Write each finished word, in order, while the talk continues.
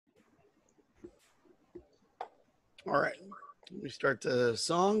All right. Let me start the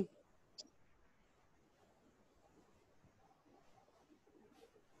song.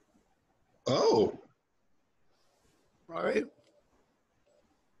 Oh, All right.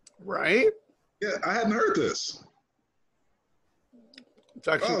 Right. yeah, I hadn't heard this. It's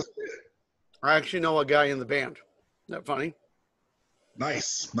actually, Oh, shit. I actually know a guy in the band. Isn't that funny?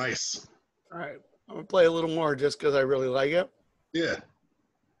 Nice, nice. All right. I'm going to play a little more just because I really like it. Yeah,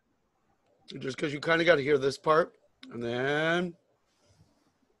 Just because you kind of got to hear this part. And then.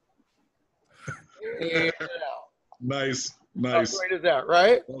 Yeah. nice, How nice. great is that,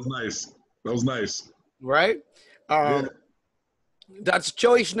 right? That was nice. That was nice. Right. Yeah, That's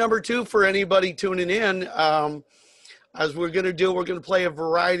choice number 2 for anybody tuning in. As we're going to do, we're going to play a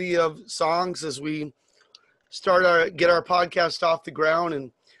variety of songs as we get our podcast off the ground,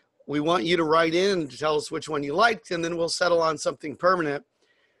 and we want you to write in to tell us which one you liked, and then we'll settle on something permanent.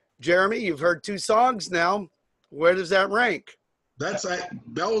 Jeremy, you've heard 2 songs now. Where does that rank? that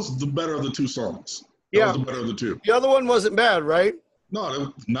was the better of the two songs. That Yeah, was the better of the two. the other one wasn't bad, right? No, that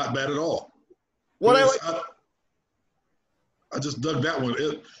was not bad at all. What I like, I just dug that one.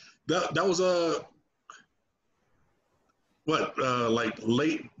 That was a like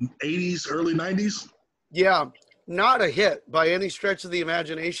late '80s, early '90s. yeah, not a hit by any stretch of the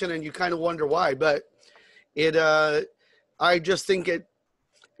imagination, and you kind of wonder why, but it, I just think it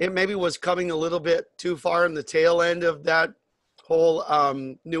maybe was coming a little bit too far in the tail end of that whole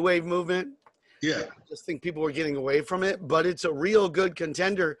new wave movement. Yeah, I just think people were getting away from it, but it's a real good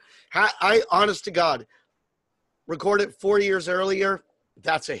contender. I honest to God, recorded 4 years earlier,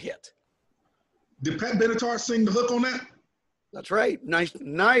 that's a hit. did Pat Benatar sing the hook on that? That's right. Nice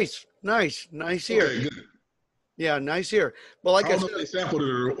here. Okay, good. Yeah, nice here. But like I I don't know said, if they sampled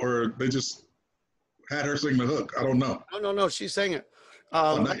it or they just had her sing the hook. I don't know. no, she sang it.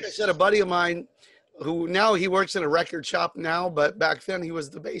 Oh, Like I nice. said, a buddy of mine who now he works in a record shop now, but back then he was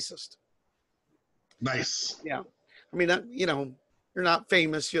the bassist. Nice. Yeah. I mean, you're not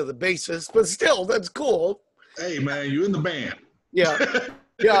famous, you're the bassist, but still, that's cool. Hey, man, you in the band. Yeah.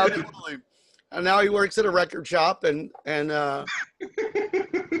 Yeah, absolutely. And now he works at a record shop and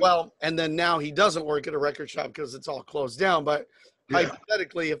well, and then now he doesn't work at a record shop because it's all closed down. But Yeah,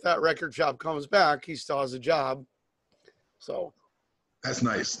 hypothetically, if that record shop comes back, he still has a job. So, that's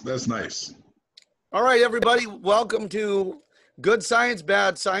nice. That's nice. all right, everybody, welcome to Good Science,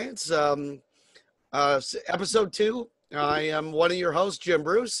 Bad Science, episode 2. I am one of your hosts, Jim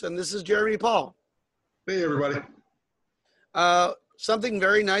Bruce, and this is Jeremy Paul. Hey, everybody. Something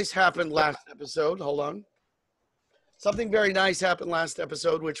very nice happened last episode. Hold on. Something very nice happened last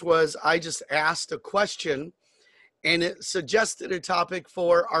episode, which was I just asked a question and it suggested a topic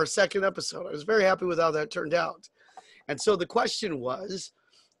for our second episode. I was very happy with how that turned out. And so the question was,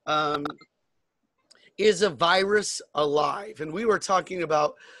 is a virus alive? And we were talking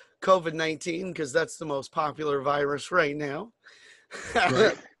about COVID-19 because that's the most popular virus right now.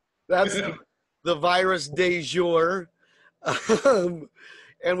 Right. That's the virus du jour.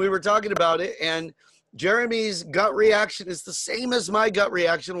 And we were talking about it, and Jeremy's gut reaction is the same as my gut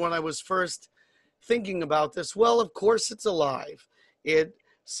reaction when I was first thinking about this. Well, of course it's alive. It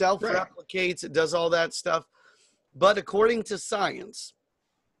self-replicates, it does all that stuff. But according to science,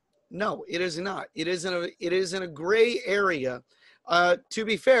 no, it is not. It is in a gray area. To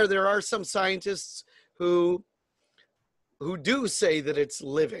be fair, there are some scientists who do say that it's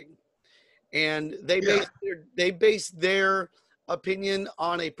living. And they base their opinion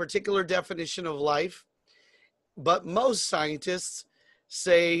on a particular definition of life, but most scientists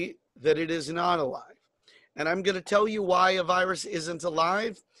say that it is not alive. And I'm going to tell you why a virus isn't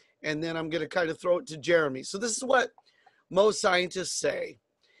alive, and then I'm going to kind of throw it to Jeremy. So this is what most scientists say.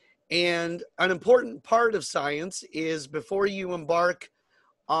 And an important part of science is before you embark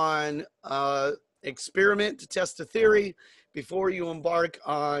on experiment to test a theory, before you embark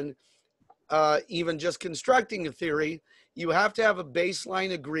on even just constructing a theory, you have to have a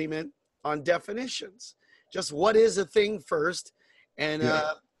baseline agreement on definitions. Just what is a thing first, and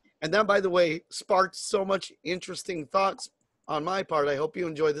that, by the way, sparked so much interesting thoughts on my part. I hope you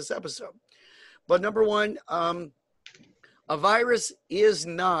enjoy this episode. But number one, a virus is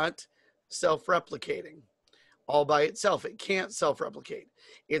not self-replicating all by itself. It can't self-replicate.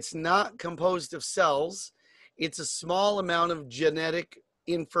 It's not composed of cells. It's a small amount of genetic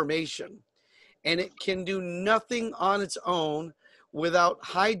information. And it can do nothing on its own without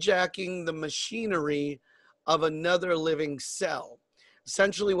hijacking the machinery of another living cell.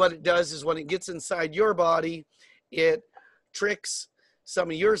 Essentially what it does is when it gets inside your body, it tricks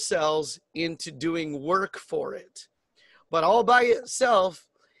some of your cells into doing work for it. But all by itself,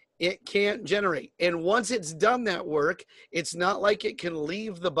 it can't generate. And once it's done that work, it's not like it can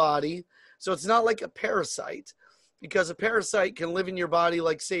leave the body. So it's not like a parasite, because a parasite can live in your body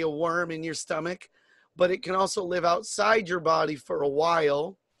like, say, a worm in your stomach, but it can also live outside your body for a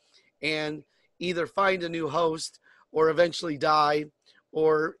while and either find a new host or eventually die,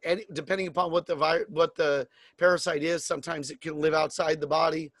 or depending upon what the parasite is, sometimes it can live outside the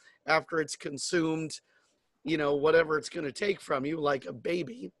body after it's consumed, whatever it's going to take from you, like a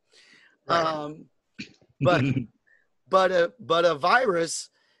baby. Right. But a virus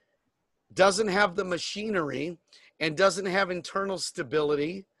doesn't have the machinery and doesn't have internal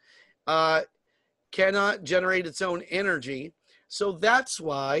stability, cannot generate its own energy. So that's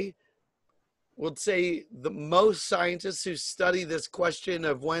why we'll say the most scientists who study this question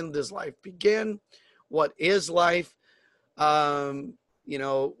of when does life begin, what is life, who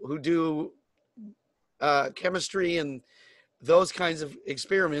do chemistry and those kinds of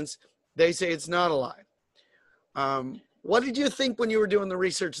experiments, they say it's not alive. What did you think when you were doing the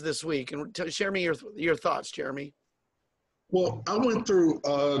research this week? And share me your thoughts, Jeremy. Well, I went through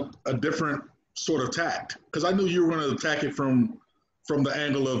a different sort of tact because I knew you were going to attack it from the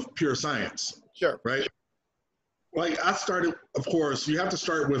angle of pure science. Sure. Right. Like I started, of course, you have to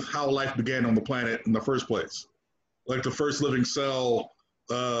start with how life began on the planet in the first place. Like the first living cell.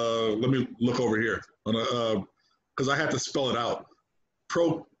 Let me look over here because I had to spell it out.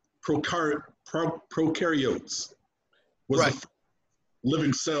 Prokaryotes was right. the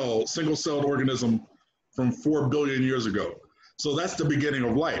living cell, single-celled organism from 4 billion years ago. So that's the beginning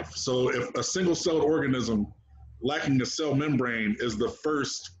of life. So if a single-celled organism lacking a cell membrane is the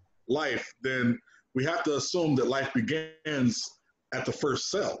first life, then we have to assume that life begins at the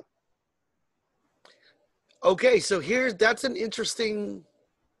first cell. Okay, so that's an interesting,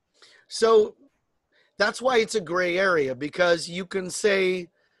 so that's why it's a gray area, because you can say,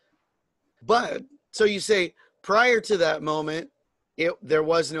 so you say prior to that moment, there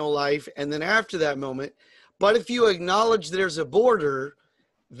was no life, and then after that moment, but if you acknowledge there's a border,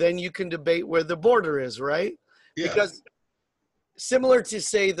 then you can debate where the border is, right? Yeah. Because similar to,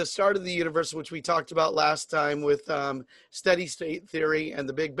 say, the start of the universe, which we talked about last time with steady state theory and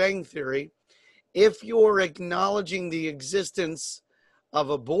the Big Bang theory, if you're acknowledging the existence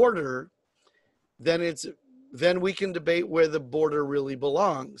of a border, then we can debate where the border really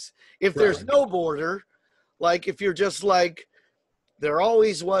belongs. If there's no border, like if you're just like, there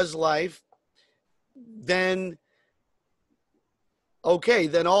always was life, then okay,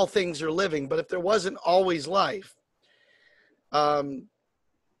 then all things are living. But if there wasn't always life, so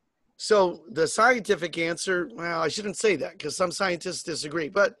the scientific answer, well, I shouldn't say that because some scientists disagree,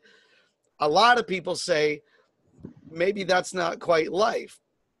 but a lot of people say maybe that's not quite life.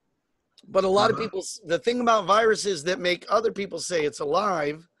 But a lot of people, the thing about viruses that make other people say it's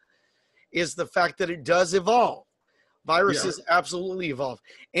alive is the fact that it does evolve. Viruses absolutely evolve,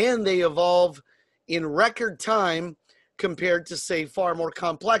 and they evolve in record time compared to, say, far more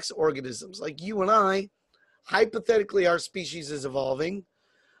complex organisms like you and I. Hypothetically, our species is evolving,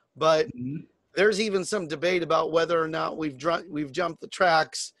 but there's even some debate about whether or not we've jumped the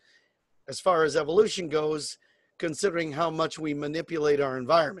tracks as far as evolution goes, considering how much we manipulate our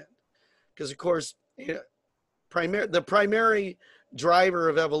environment. Because, of course, the primary driver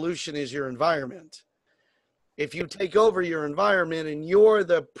of evolution is your environment. If you take over your environment and you're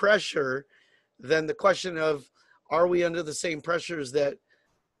the pressure, then the question of, are we under the same pressures that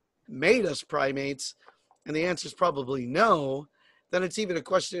made us primates? And the answer is probably no. Then it's even a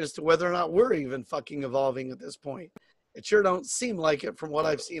question as to whether or not we're even fucking evolving at this point. It sure don't seem like it from what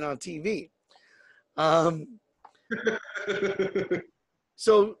I've seen on TV.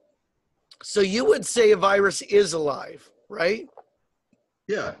 So you would say a virus is alive, right?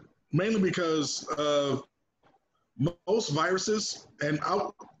 Yeah, mainly because most viruses, and I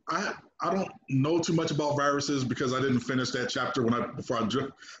don't know too much about viruses because I didn't finish that chapter before I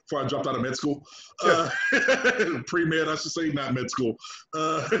dropped out of med school. Sure. Pre-med, I should say, not med school.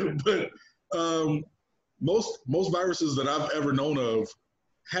 But most viruses that I've ever known of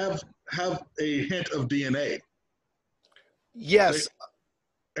have a hint of DNA. Yes.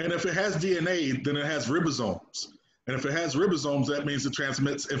 And if it has DNA, then it has ribosomes. And if it has ribosomes, that means it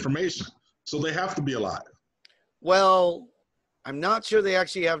transmits information. So they have to be alive. Well, I'm not sure they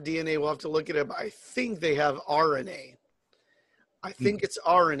actually have DNA. We'll have to look at it, but I think they have RNA. I think it's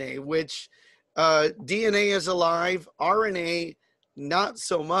RNA, which DNA is alive. RNA, not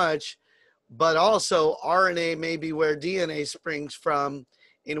so much, but also RNA may be where DNA springs from,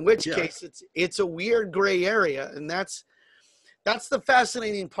 in which case it's a weird gray area. And that's the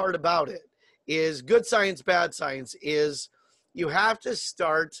fascinating part about it, is good science, bad science, is you have to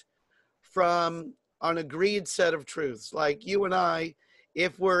start from an agreed set of truths. Like you and I,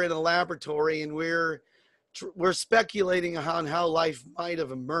 if we're in a laboratory and we're speculating on how life might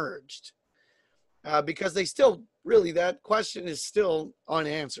have emerged, because they still really, that question is still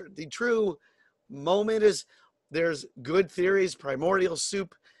unanswered. The true moment is, there's good theories, primordial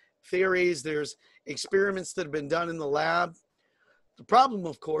soup theories, there's experiments that have been done in the lab. The problem,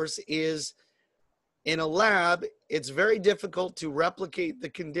 of course, is in a lab, it's very difficult to replicate the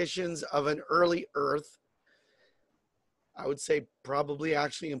conditions of an early Earth. I would say probably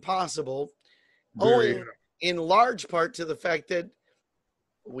actually impossible, owing in large part to the fact that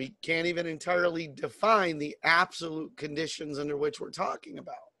we can't even entirely define the absolute conditions under which we're talking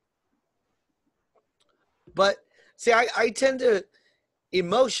about. But see, I tend to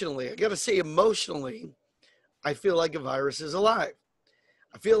emotionally, I got to say emotionally, I feel like a virus is alive.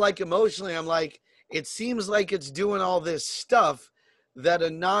 I feel like emotionally, I'm like, it seems like it's doing all this stuff that a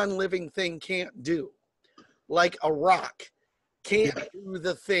non-living thing can't do. Like a rock can't do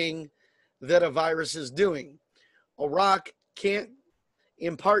the thing that a virus is doing. A rock can't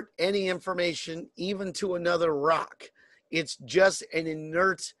impart any information even to another rock. It's just an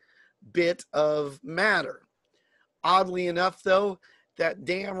inert bit of matter. Oddly enough, though, that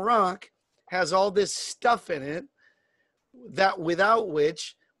damn rock has all this stuff in it that without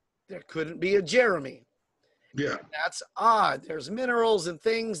which there couldn't be a Jeremy. Yeah. That's odd. There's minerals and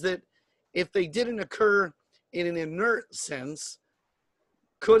things that, if they didn't occur in an inert sense,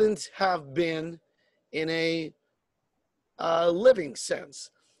 couldn't have been in a living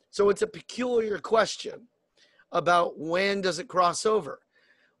sense. So it's a peculiar question about when does it cross over,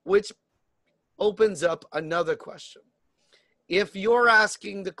 which opens up another question. If you're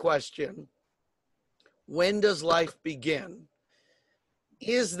asking the question, when does life begin?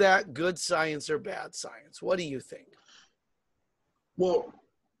 Is that good science or bad science? What do you think? Well,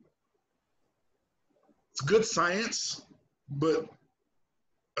 it's good science, but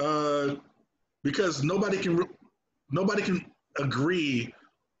because nobody can agree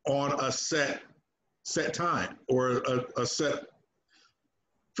on a set time or a set,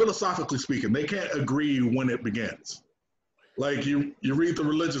 philosophically speaking, they can't agree when it begins. Like you read the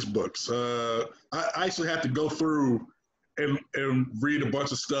religious books. I actually have to go through and read a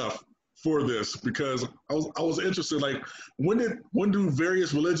bunch of stuff for this because I was interested. Like when do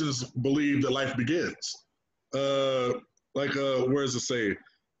various religions believe that life begins? Where does it say?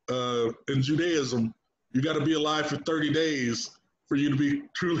 In Judaism, you got to be alive for 30 days for you to be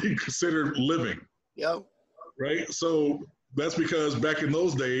truly considered living. Yep. Right. So that's because back in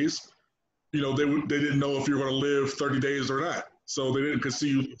those days, they didn't know if you were going to live 30 days or not. So they didn't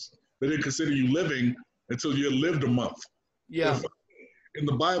consider you living until you had lived a month. Yeah. In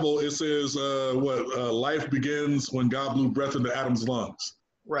the Bible, it says life begins when God blew breath into Adam's lungs.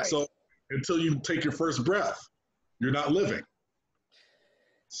 Right. So until you take your first breath, you're not living.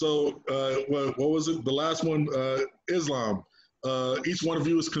 So what was it? The last one, Islam. Each one of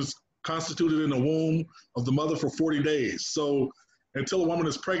you is constituted in the womb of the mother for 40 days. So until a woman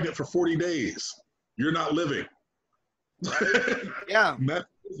is pregnant for 40 days, you're not living. Yeah. That's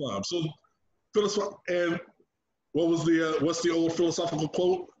Islam. So, and what's the old philosophical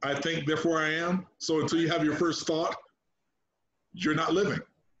quote? I think, therefore I am. So until you have your first thought, you're not living.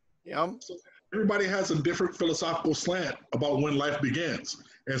 Yeah. So everybody has a different philosophical slant about when life begins.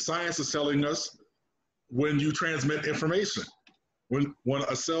 And science is telling us when you transmit information. When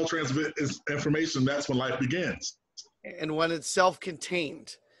a cell transmits information, that's when life begins. And when it's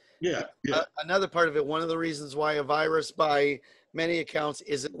self-contained. Yeah. Another part of it, one of the reasons why a virus by many accounts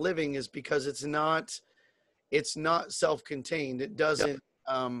isn't living is because it's not self-contained. It doesn't,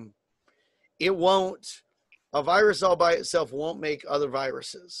 it won't, a virus all by itself won't make other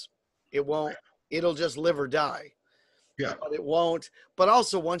viruses. It won't, it'll just live or die. Yeah. But it won't, but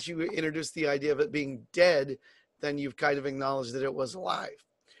also once you introduce the idea of it being dead, then you've kind of acknowledged that it was alive.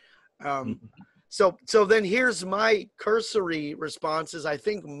 So then here's my cursory responses. I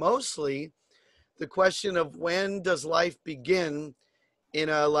think mostly the question of when does life begin in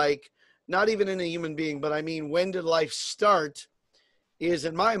a, like, not even in a human being, but I mean, when did life start is,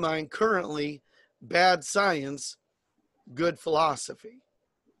 in my mind, currently bad science, good philosophy.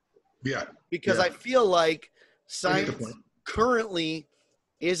 Yeah. Because I feel like science currently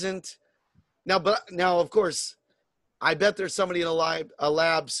isn't now, but now, of course, I bet there's somebody in a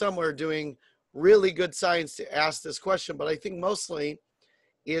lab somewhere doing really good science to ask this question, but I think mostly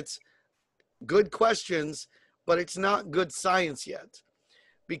it's good questions, but it's not good science yet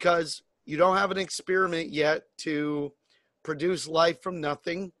because you don't have an experiment yet to produce life from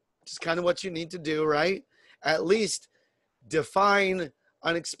nothing, which is kind of what you need to do, right? At least define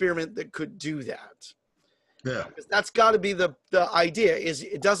an experiment that could do that. Yeah. Because that's got to be the idea, is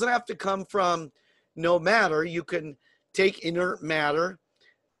it doesn't have to come from no matter. You can take inert matter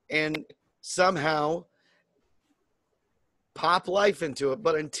and somehow pop life into it.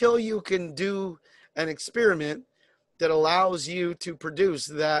 But until you can do an experiment that allows you to produce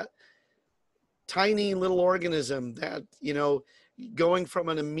that tiny little organism that, you know, going from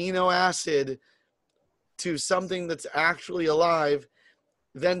an amino acid to something that's actually alive,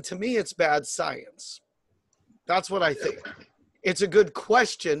 then to me it's bad science. That's what I think. It's a good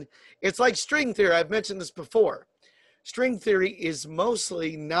question. It's like string theory. I've mentioned this before. String theory is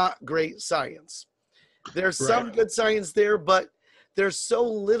mostly not great science. There's some good science there, but there's so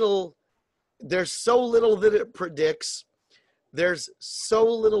little that it predicts. There's so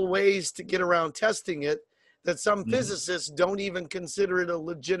little ways to get around testing it that some physicists don't even consider it a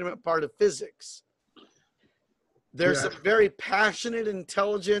legitimate part of physics. There's some very passionate,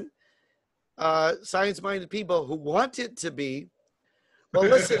 intelligent, science-minded people who want it to be. Well,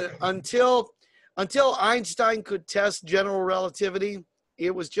 listen, until Einstein could test general relativity,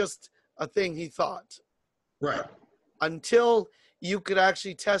 it was just a thing he thought. Right. Until you could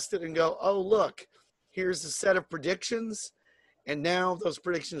actually test it and go, oh, look, here's a set of predictions, and now those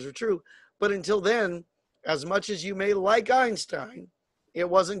predictions are true. But until then, as much as you may like Einstein, it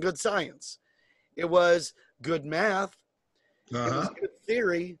wasn't good science. It was good math. It was good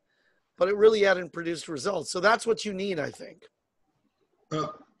theory, but it really hadn't produced results. So that's what you need, I think.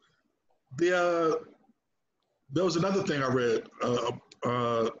 There was another thing I read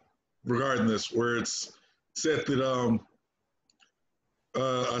regarding this, where it's said that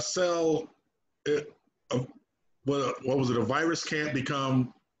a cell, what was it? A virus can't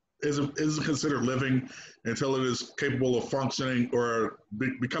isn't considered living until it is capable of functioning or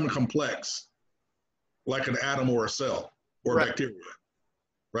becoming complex, like an atom or a cell or bacteria,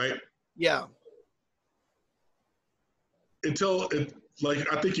 right? Yeah. Until it, like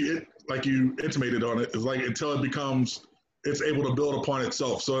I think you intimated on it, is like until it's able to build upon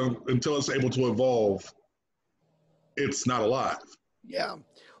itself. So until it's able to evolve, it's not alive. Yeah.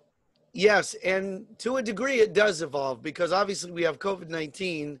 Yes, and to a degree it does evolve, because obviously we have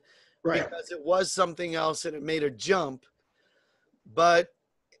COVID-19 because it was something else and it made a jump, but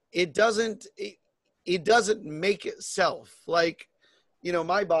it doesn't make itself. Like, you know,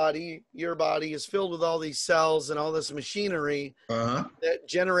 my body, your body is filled with all these cells and all this machinery that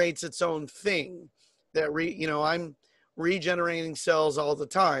generates its own thing. That I'm regenerating cells all the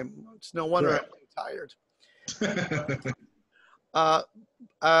time. It's no wonder I'm tired.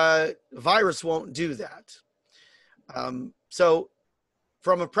 Virus won't do that. So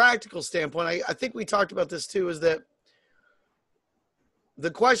from a practical standpoint, I think we talked about this too, is that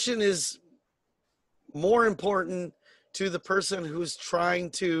the question is more important to the person who's trying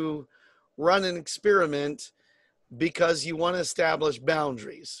to run an experiment, because you want to establish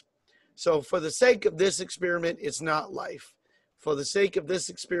boundaries. So for the sake of this experiment, it's not life. For the sake of this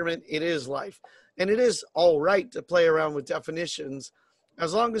experiment, it is life. And it is all right to play around with definitions,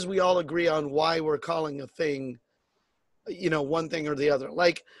 as long as we all agree on why we're calling a thing, you know, one thing or the other.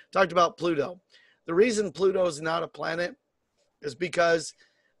 Like, talked about Pluto. The reason Pluto is not a planet is because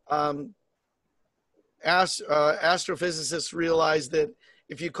astrophysicists realized that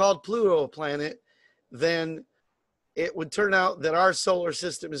if you called Pluto a planet, then it would turn out that our solar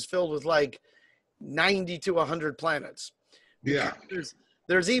system is filled with like 90 to 100 planets. Yeah.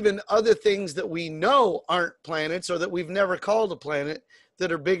 There's even other things that we know aren't planets, or that we've never called a planet,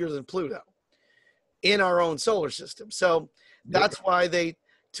 that are bigger than Pluto in our own solar system. So that's why they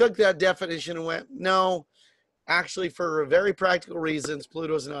took that definition and went, no, actually, for very practical reasons,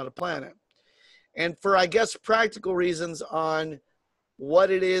 Pluto's not a planet. And for, I guess, practical reasons on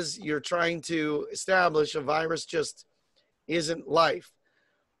what it is you're trying to establish, a virus just isn't life.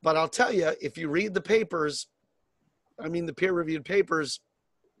 But I'll tell you, if you read the papers, I mean, the peer-reviewed papers,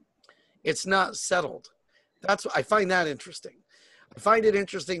 it's not settled. I find that interesting. I find it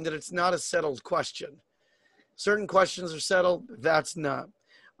interesting that it's not a settled question. Certain questions are settled, that's not.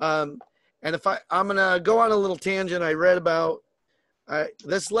 And if I'm going to go on a little tangent, I read about,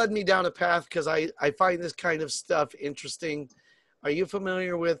 this led me down a path because I find this kind of stuff interesting. Are you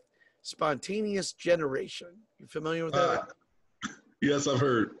familiar with spontaneous generation? You familiar with that? Yes, I've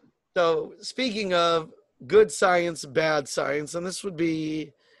heard. So speaking of good science, bad science, and this would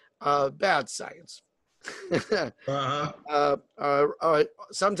be bad science.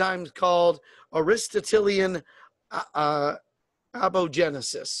 Sometimes called Aristotelian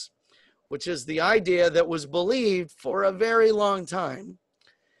abogenesis, which is the idea that was believed for a very long time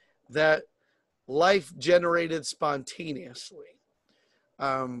that life generated spontaneously.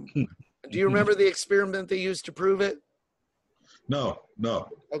 Do you remember the experiment they used to prove it? No, no.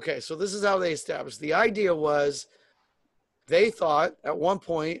 Okay, so this is how they established. The idea was they thought at one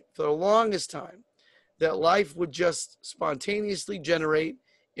point for the longest time that life would just spontaneously generate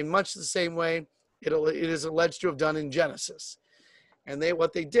in much the same way it is alleged to have done in Genesis. And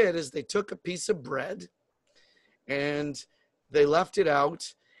what they did is they took a piece of bread and they left it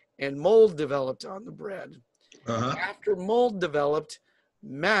out, and mold developed on the bread. After mold developed,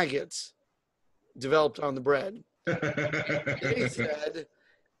 maggots developed on the bread. They said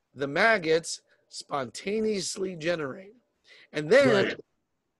the maggots spontaneously generate. And then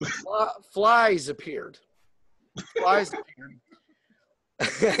flies appeared.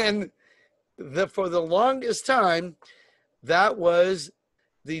 And for the longest time, that was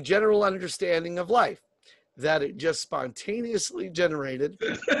the general understanding of life, that it just spontaneously generated.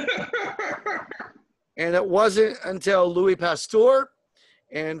 And it wasn't until Louis Pasteur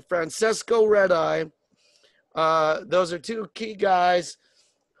and Francesco Red-Eye, those are two key guys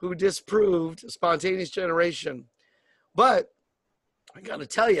who disproved spontaneous generation. But I got to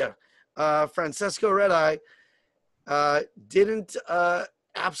tell you, Francesco Red-Eye didn't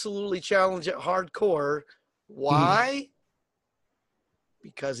absolutely challenge it hardcore. Why?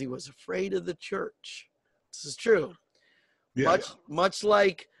 Because he was afraid of the church. This is true. Yeah. Much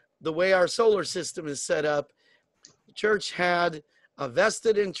like the way our solar system is set up, the church had a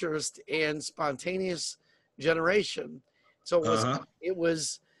vested interest in spontaneous generation. So it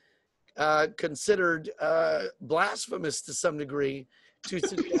was considered blasphemous to some degree to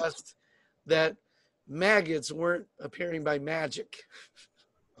suggest that maggots weren't appearing by magic.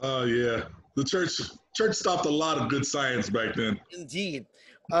 Oh, yeah. The church stopped a lot of good science back then. Indeed.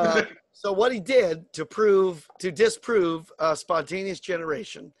 So what he did to disprove spontaneous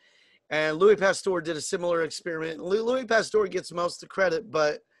generation, and Louis Pasteur did a similar experiment. Louis Pasteur gets most of the credit,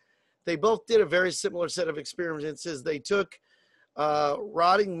 but they both did a very similar set of experiences. They took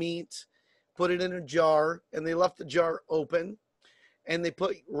rotting meat, put it in a jar, and they left the jar open. And they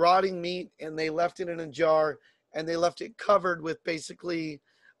put rotting meat, and they left it in a jar, and they left it covered with basically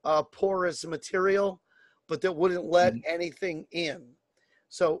porous material, but that wouldn't let anything in.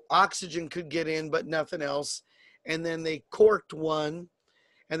 So oxygen could get in, but nothing else. And then they corked one,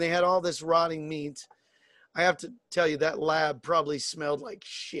 and they had all this rotting meat. I have to tell you, that lab probably smelled like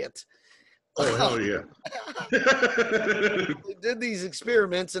shit. Oh, hell yeah. They did these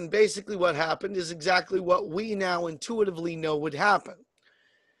experiments, and basically what happened is exactly what we now intuitively know would happen.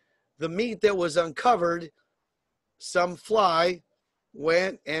 The meat that was uncovered, some fly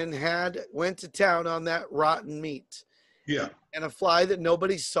went to town on that rotten meat. Yeah. And a fly that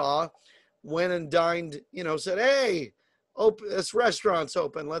nobody saw went and dined, said, hey, this restaurant's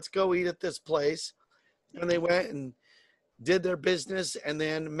open. Let's go eat at this place. And they went and did their business, and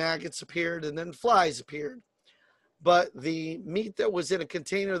then maggots appeared, and then flies appeared. But the meat that was in a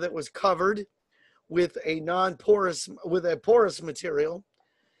container that was covered with a porous material,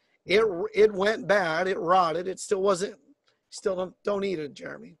 it went bad. It rotted. It still don't eat it,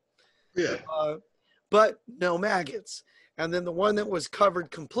 Jeremy. Yeah. But no maggots. And then the one that was covered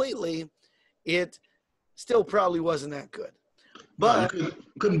completely, it still probably wasn't that good. But no, you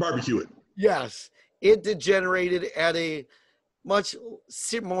couldn't barbecue it. Yes, it degenerated at a much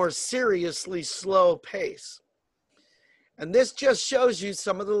more seriously slow pace. And this just shows you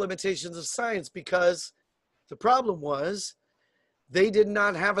some of the limitations of science, because the problem was they did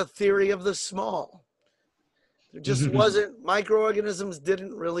not have a theory of the small. There just wasn't, microorganisms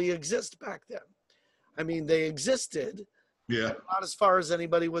didn't really exist back then. I mean, they existed, yeah, not as far as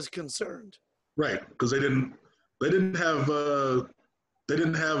anybody was concerned. Right, because they didn't have the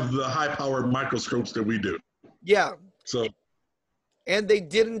high-powered microscopes that we do. Yeah. So. And they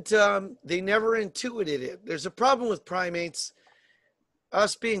didn't, they never intuited it. There's a problem with primates,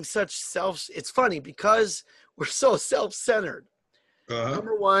 us being such it's funny because we're so self-centered.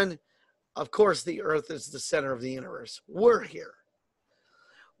 Number one, of course, the earth is the center of the universe. We're here.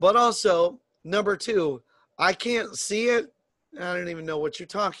 But also, number two, I can't see it. I don't even know what you're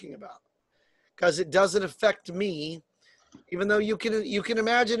talking about, because it doesn't affect me, even though you can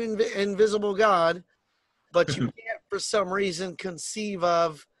imagine invisible God, but you can't for some reason conceive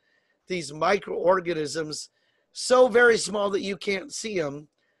of these microorganisms so very small that you can't see them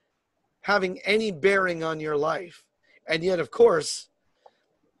having any bearing on your life. And yet, of course,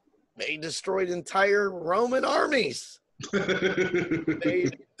 they destroyed entire Roman armies.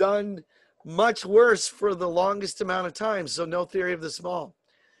 They've done much worse for the longest amount of time. So no theory of the small.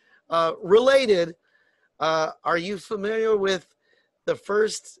 Related, are you familiar with the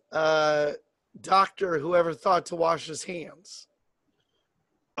first doctor who ever thought to wash his hands?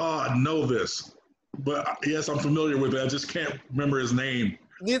 I know this, but yes, I'm familiar with it. I just can't remember his name.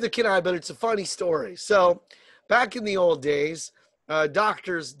 Neither can I, but it's a funny story. So, back in the old days,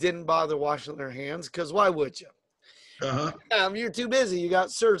 doctors didn't bother washing their hands because why would you? Uh-huh. You're too busy. You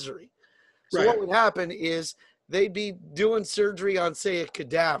got surgery. So, Right. what would happen is they'd be doing surgery on, say, a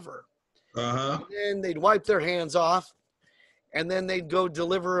cadaver. Uh-huh. And then they'd wipe their hands off, and then they'd go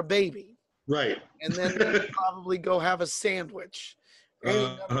deliver a baby. Right. And then they'd probably go have a sandwich. Any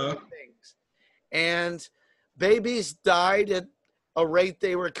number Uh-huh. of things. And babies died at a rate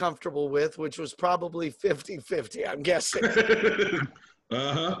they were comfortable with, which was probably 50-50, I'm guessing.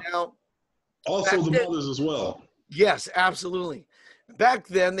 Uh-huh. Now, Also the mothers as well. yes, absolutely. Back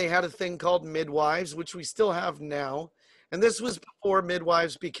then, they had a thing called midwives, which we still have now. And this was before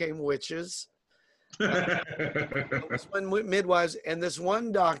midwives became witches. It was when midwives, and this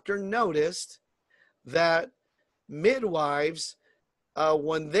one doctor noticed that midwives,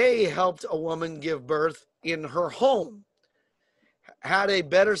 when they helped a woman give birth in her home, had a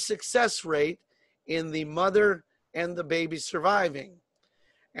better success rate in the mother and the baby surviving.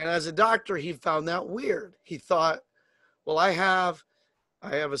 And as a doctor, he found that weird. He thought, well, I have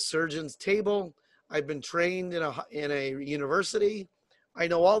a surgeon's table. I've been trained in a university. I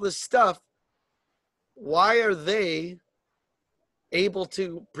know all this stuff. Why are they able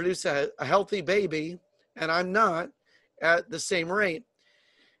to produce a healthy baby and I'm not at the same rate?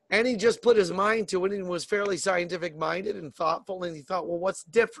 And he just put his mind to it and was fairly scientific minded and thoughtful. And he thought, well, what's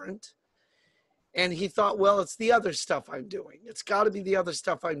different? And he thought, well, it's the other stuff I'm doing. It's got to be the other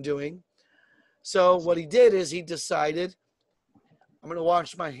stuff I'm doing. So what he did is he decided, I'm going to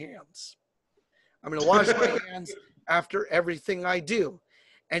wash my hands. I'm going to wash my hands after everything I do.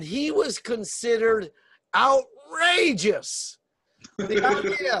 And he was considered outrageous.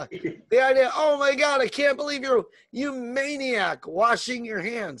 The idea, oh my God, I can't believe you maniac washing your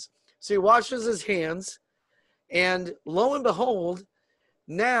hands. So he washes his hands, and lo and behold,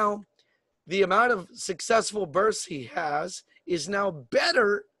 now the amount of successful births he has is now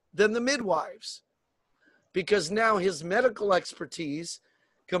better than the midwives, because now his medical expertise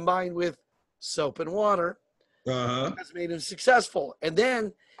combined with soap and water has made him successful. And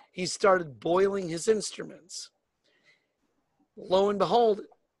then he started boiling his instruments. Lo and behold,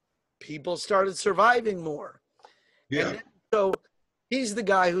 people started surviving more. Yeah. And so he's the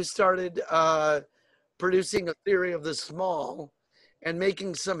guy who started producing a theory of the small and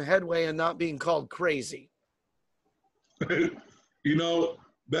making some headway and not being called crazy. You know,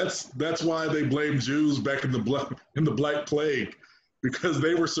 that's why they blame Jews back in the Black Plague, because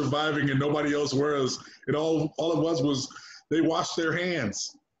they were surviving and nobody else was. And all it was they washed their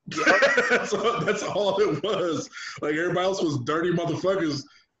hands. Yep. that's all it was. Like everybody else was dirty motherfuckers.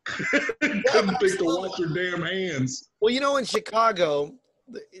 Couldn't think to wash your damn hands. Well, you know, in Chicago,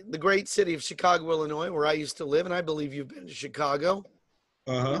 the great city of Chicago, Illinois, where I used to live, and I believe you've been to Chicago.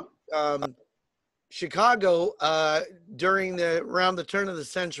 Chicago, around the turn of the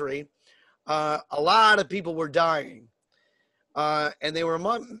century, a lot of people were dying, and they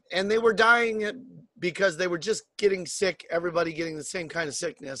were dying because they were just getting sick. Everybody getting the same kind of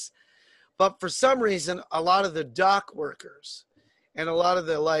sickness, but for some reason, a lot of the dock workers and a lot of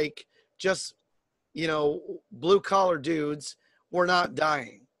the blue collar dudes were not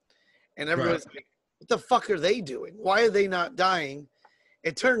dying, and everybody's like, "What the fuck are they doing? Why are they not dying?"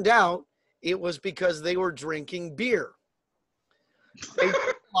 It turned out it was because they were drinking beer. They drank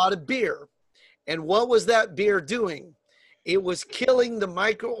a lot of beer. And what was that beer doing? It was killing the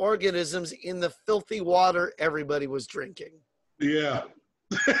microorganisms in the filthy water everybody was drinking. Yeah.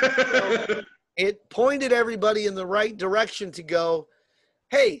 So it pointed everybody in the right direction to go,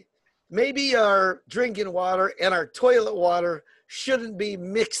 hey, maybe our drinking water and our toilet water shouldn't be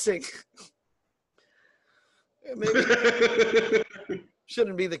mixing. Maybe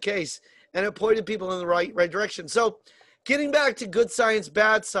shouldn't be the case. And it pointed people in the right direction. So getting back to good science,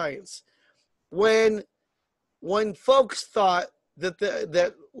 bad science, when folks thought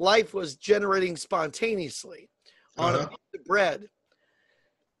that life was generating spontaneously on a piece of bread,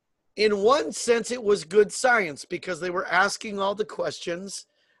 in one sense it was good science because they were asking all the questions.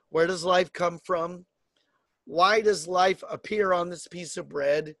 Where does life come from? Why does life appear on this piece of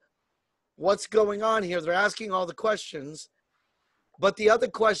bread? What's going on here? They're asking all the questions. But the other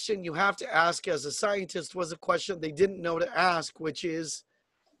question you have to ask as a scientist was a question they didn't know to ask, which is,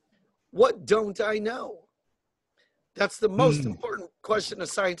 what don't I know? That's the most important question a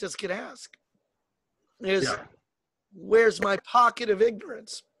scientist can ask, is where's my pocket of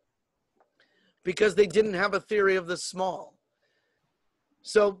ignorance? Because they didn't have a theory of the small.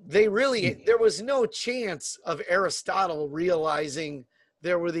 So there was no chance of Aristotle realizing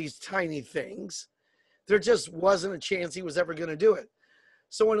there were these tiny things. There just wasn't a chance he was ever going to do it.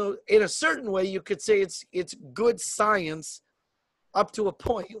 So in a certain way, you could say it's good science up to a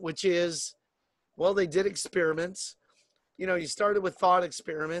point, which is, well, they did experiments. You know, you started with thought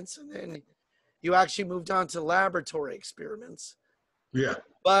experiments, and then you actually moved on to laboratory experiments. Yeah.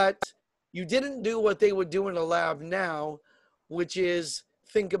 But you didn't do what they would do in a lab now, which is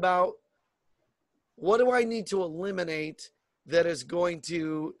think about, what do I need to eliminate that is going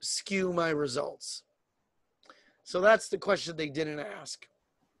to skew my results? So that's the question they didn't ask.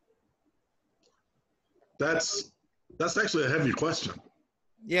 That's actually a heavy question.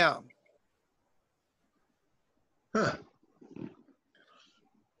 Yeah. Huh.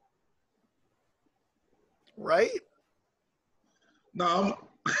 Right? No,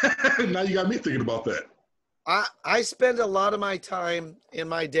 now you got me thinking about that. I spend a lot of my time in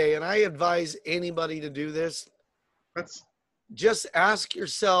my day, and I advise anybody to do this. Just ask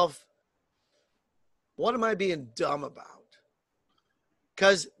yourself, what am I being dumb about?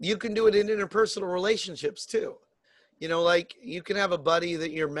 Because you can do it in interpersonal relationships too. You know, like you can have a buddy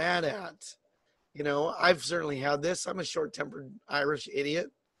that you're mad at. You know, I've certainly had this. I'm a short-tempered Irish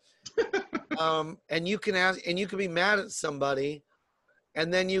idiot. And you can ask, and you can be mad at somebody,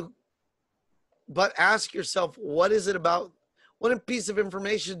 and then but ask yourself, what is it about? What piece of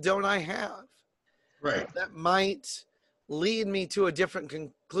information don't I have? Right. That might lead me to a different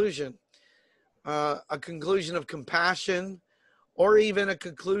conclusion, a conclusion of compassion, or even a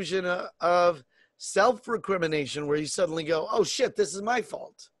conclusion of self-recrimination, where you suddenly go, oh shit, this is my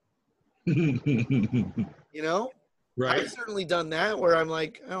fault. You know? Right. I've certainly done that, where I'm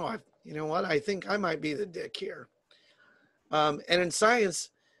like, oh, you know what? I think I might be the dick here. And in science,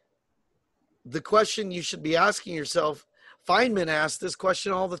 the question you should be asking yourself, Feynman asked this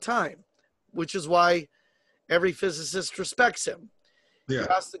question all the time, which is why every physicist respects him. Yeah. You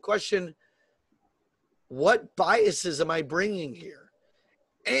ask the question, what biases am I bringing here?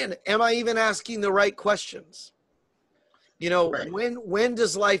 And am I even asking the right questions? You know, right. when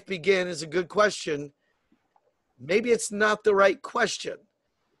does life begin is a good question. Maybe it's not the right question.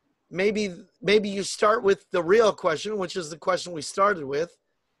 Maybe you start with the real question, which is the question we started with.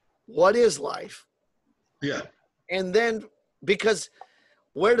 What is life? Yeah. And then, because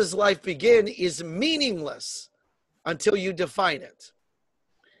where does life begin is meaningless until you define it.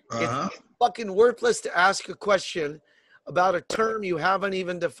 It's fucking worthless to ask a question about a term you haven't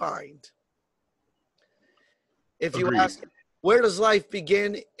even defined. If you Agreed. ask, where does life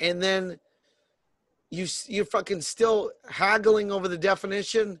begin? And then you're fucking still haggling over the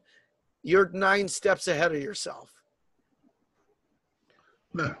definition, you're 9 steps ahead of yourself.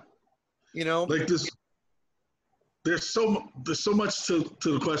 No. You know, like this. There's so much to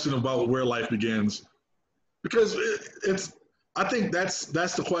the question about where life begins, because it's. I think that's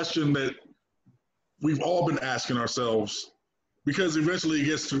the question that we've all been asking ourselves, because eventually it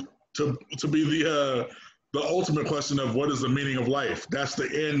gets to be the ultimate question of what is the meaning of life. That's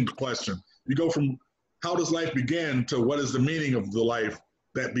the end question. You go from how does life begin to what is the meaning of the life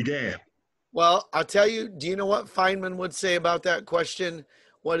that began. Well, I'll tell you, do you know what Feynman would say about that question?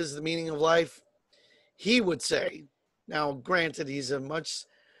 What is the meaning of life? He would say, now granted, he's a much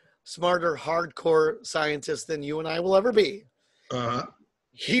smarter, hardcore scientist than you and I will ever be.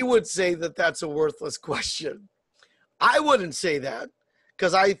 He would say that that's a worthless question. I wouldn't say that,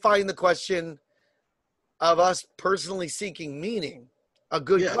 because I find the question of us personally seeking meaning a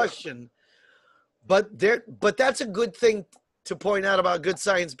good question. But that's a good thing to point out about good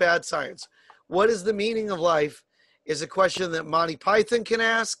science, bad science. What is the meaning of life is a question that Monty Python can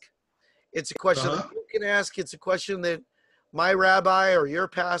ask. It's a question that you can ask. It's a question that my rabbi or your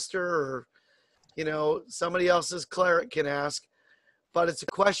pastor or, you know, somebody else's cleric can ask. But it's a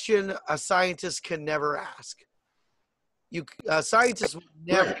question a scientist can never ask. Scientists will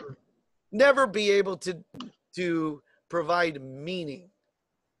never be able to provide meaning.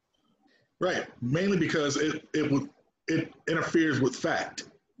 Right. Mainly because it interferes with fact.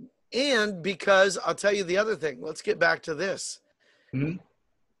 And because I'll tell you the other thing. Let's get back to this. Mm-hmm.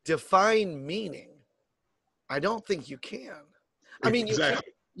 Define meaning. I don't think you can. I mean,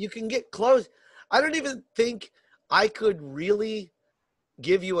 you can get close. I don't even think I could really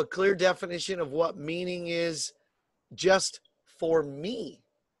give you a clear definition of what meaning is just for me.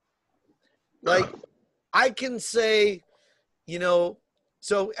 Like, I can say, you know,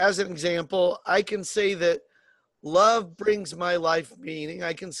 so as an example, I can say that love brings my life meaning.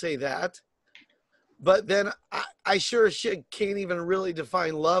 I can say that. But then I sure as shit can't even really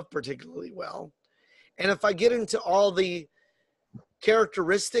define love particularly well. And if I get into all the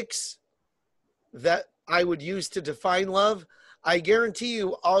characteristics that I would use to define love, I guarantee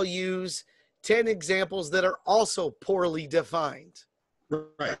you I'll use 10 examples that are also poorly defined.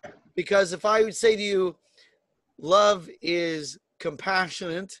 Right. Because if I would say to you, love is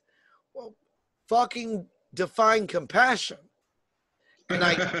compassionate, well, fucking define compassion. And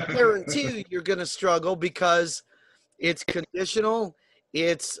I guarantee you you're going to struggle because it's conditional,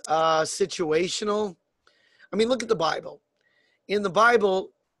 it's situational. I mean, look at the Bible. In the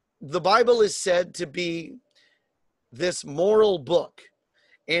Bible is said to be this moral book.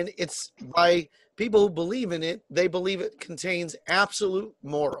 And it's by people who believe in it, they believe it contains absolute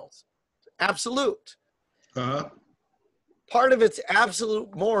morals. Absolute. Uh-huh. Part of its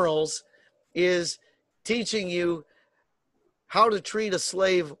absolute morals is teaching you how to treat a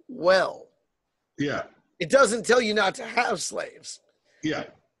slave well. Yeah. It doesn't tell you not to have slaves. Yeah.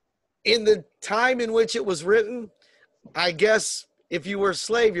 In the time in which it was written, I guess if you were a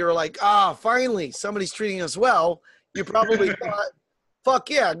slave, you were like, finally, somebody's treating us well. You probably thought, fuck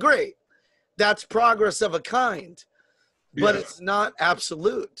yeah, great. That's progress of a kind. But it's not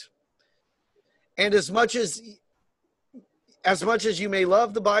absolute. And as much as you may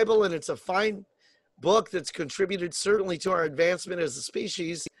love the Bible, and it's a fine book that's contributed certainly to our advancement as a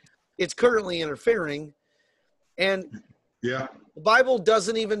species, it's currently interfering. And the Bible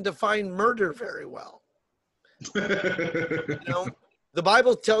doesn't even define murder very well. The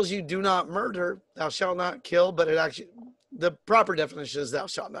Bible tells you do not murder, thou shalt not kill, but the proper definition is thou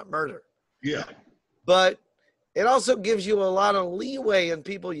shalt not murder. Yeah. But it also gives you a lot of leeway in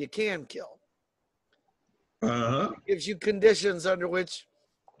people you can kill. Uh-huh. It gives you conditions under which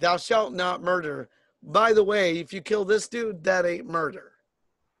thou shalt not murder. By the way, if you kill this dude, that ain't murder.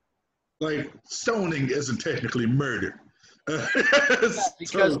 Like stoning isn't technically murder.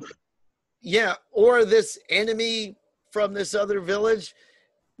 Because, or this enemy from this other village,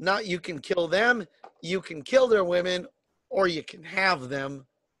 not you can kill them, you can kill their women, or you can have them.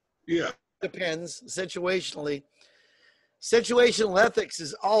 Yeah. Depends situationally. Situational ethics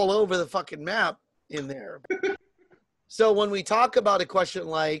is all over the fucking map in there. So when we talk about a question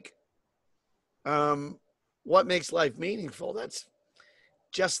like, what makes life meaningful? That's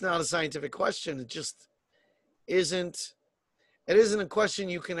just not a scientific question. It just isn't. It isn't a question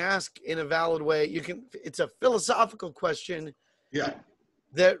you can ask in a valid way. It's a philosophical question. Yeah.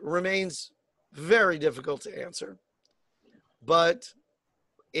 That remains very difficult to answer. But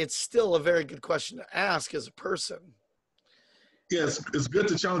it's still a very good question to ask as a person. Yes, it's good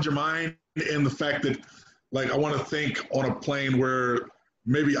to challenge your mind in the fact that, like, I want to think on a plane where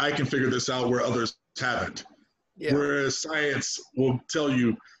maybe I can figure this out where others haven't. Yeah. Whereas science will tell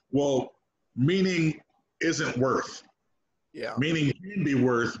you, well, meaning isn't worth. Yeah. Meaning can be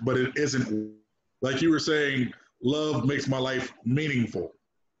worth, but it isn't. Like you were saying, love makes my life meaningful,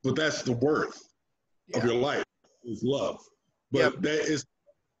 but that's the worth of your life is love. But that is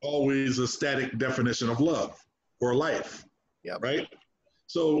always a static definition of love or life. Yeah. Right.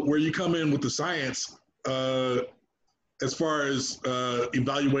 So where you come in with the science, as far as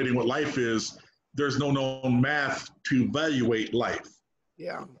evaluating what life is, there's no known math to evaluate life.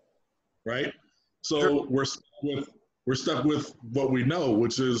 Yeah. Right. So we're stuck with what we know,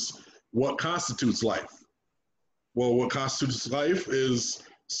 which is what constitutes life. Well, what constitutes life is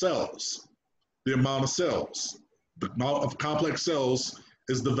cells, the amount of cells. The amount of complex cells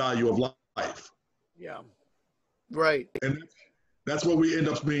is the value of life. Yeah. Right. And that's what we end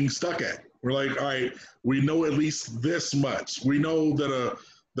up being stuck at. We're like, all right, we know at least this much. We know that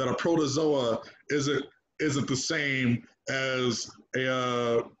a protozoa isn't the same as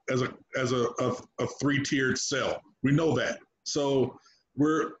a three-tiered cell. We know that. So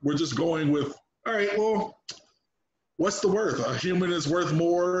we're just going with, all right, well, what's the worth? A human is worth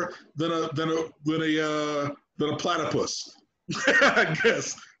more than a platypus. I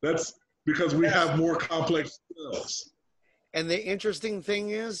guess that's because we have more complex cells. And the interesting thing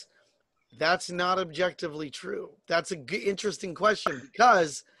is, that's not objectively true. That's an interesting question,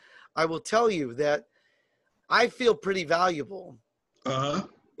 because I will tell you that I feel pretty valuable. Uh-huh.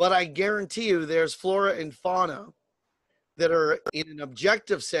 But I guarantee you there's flora and fauna that are, in an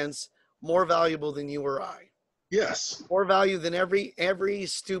objective sense, more valuable than you or I. Yes. More value than every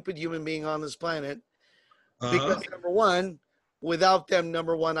stupid human being on this planet. Uh-huh. Because number one, without them,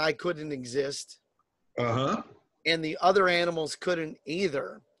 I couldn't exist. Uh-huh. And the other animals couldn't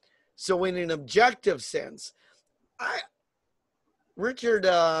either. So in an objective sense, I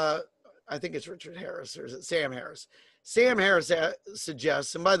think it's Richard Harris, or is it Sam Harris? Sam Harris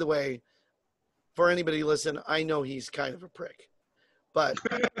suggests, and by the way, for anybody listen, I know he's kind of a prick, but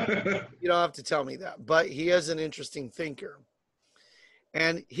you don't have to tell me that. But he is an interesting thinker.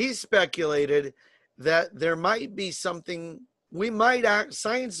 And he speculated that there might be something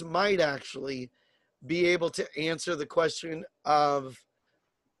science might actually be able to answer the question of,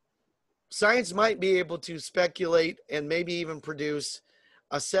 science might be able to speculate and maybe even produce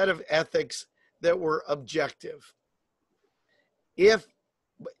a set of ethics that were objective. If,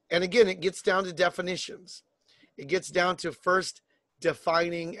 and again, it gets down to definitions. It gets down to first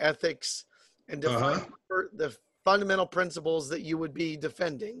defining ethics and defining the fundamental principles that you would be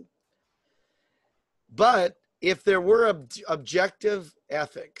defending. But if there were objective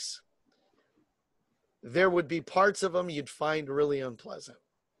ethics, there would be parts of them you'd find really unpleasant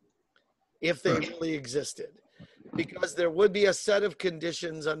if they really existed, because there would be a set of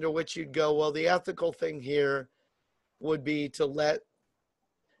conditions under which you'd go, well, the ethical thing here would be to let,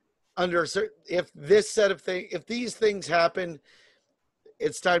 under a certain, if this set of things, if these things happen,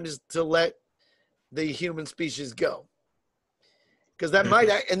 it's time to let the human species go. Because that might,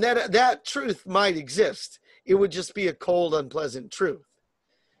 and that truth might exist. It would just be a cold, unpleasant truth.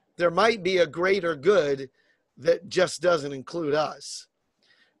 There might be a greater good that just doesn't include us.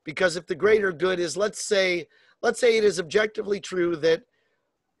 Because if the greater good is, let's say it is objectively true that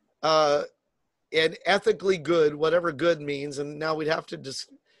an ethically good, whatever good means, and now we'd have to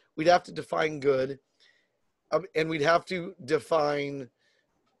define good, and we'd have to define,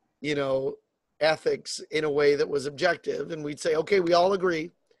 ethics in a way that was objective, and we'd say, okay, we all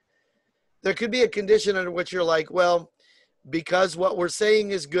agree. There could be a condition under which you're like, well, because what we're saying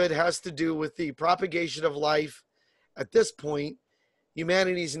is good has to do with the propagation of life. At this point,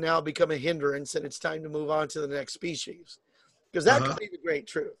 humanity's now become a hindrance, and it's time to move on to the next species. Because that could be the great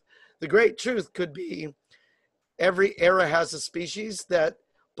truth. The great truth could be every era has a species that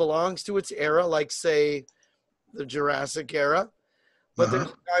belongs to its era, like, say, the Jurassic era. But there's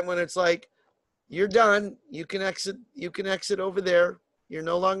a time when it's like, you're done. You can exit over there. You're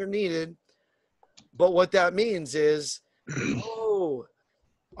no longer needed. But what that means is, oh,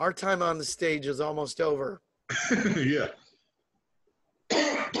 our time on the stage is almost over. Yeah.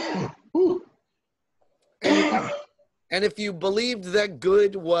 And if you believed that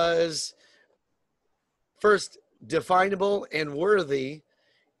good was first definable and worthy,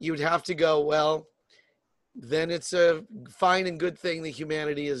 you'd have to go, well, then it's a fine and good thing that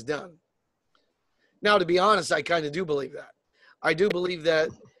humanity has done. Now, to be honest, I kind of do believe that. I do believe that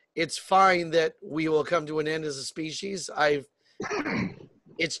it's fine that we will come to an end as a species.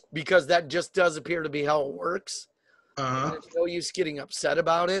 It's because that just does appear to be how it works. There's no use getting upset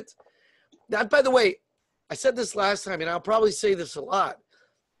about it. That, by the way, I said this last time, and I'll probably say this a lot.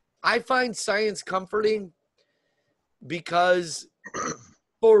 I find science comforting because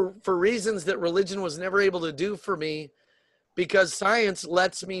for reasons that religion was never able to do for me, because science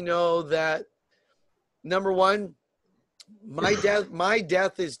lets me know that, number one, my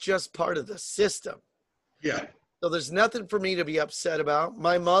death is just part of the system. Yeah. So there's nothing for me to be upset about.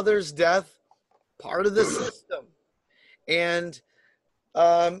 My mother's death, part of the system. And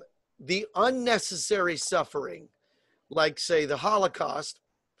the unnecessary suffering, like, say, the Holocaust,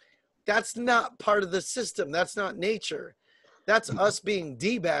 that's not part of the system. That's not nature. That's us being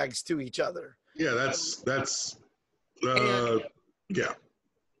D-bags to each other. Yeah, that's yeah.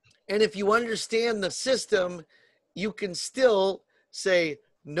 And if you understand the system, you can still say,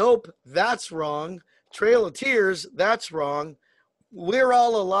 nope, that's wrong. Trail of Tears, that's wrong. We're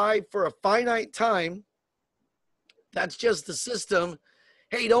all alive for a finite time. That's just the system.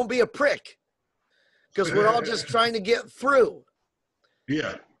 Hey, don't be a prick, because we're all just trying to get through.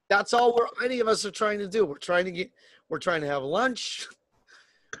 Yeah. That's all any of us are trying to do. We're trying to have lunch.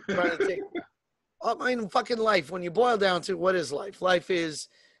 Trying to take fucking life. When you boil down to what is life? Life is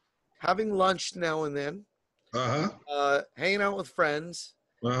having lunch now and then, hanging out with friends,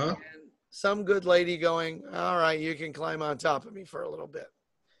 and some good lady going, all right, you can climb on top of me for a little bit.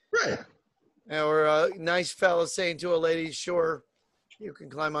 Right. Or a nice fella saying to a lady, sure, you can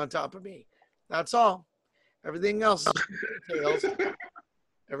climb on top of me. That's all. Everything else is details.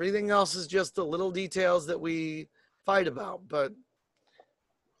 Everything else is just the little details that we fight about. But,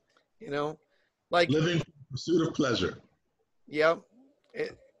 like living in pursuit of pleasure. Yeah.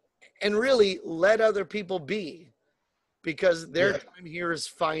 And really let other people be, because their time here is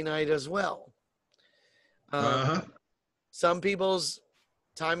finite as well. Some people's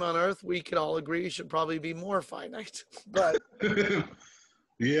time on Earth, we can all agree, should probably be more finite. But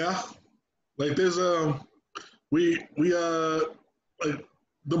yeah, like there's I've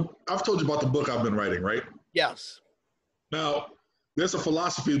told you about the book I've been writing, right? Yes. Now, there's a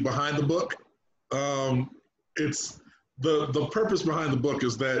philosophy behind the book. It's the purpose behind the book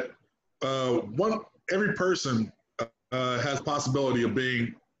is that every person has possibility of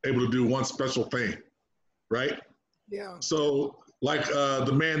being able to do one special thing, right? Yeah. So, like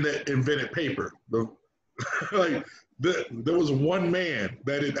the man that invented paper, like there was one man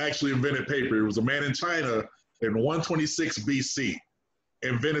that had actually invented paper. It was a man in China in 126 BC,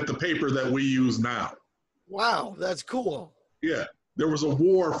 invented the paper that we use now. Wow, that's cool. Yeah, there was a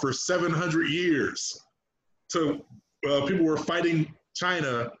war for 700 years. To people were fighting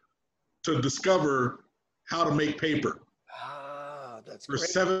China to discover how to make paper Ah, that's for great.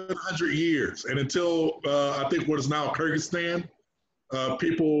 700 years, and until I think what is now Kyrgyzstan,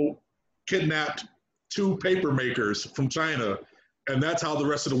 people kidnapped 2 paper makers from China, and that's how the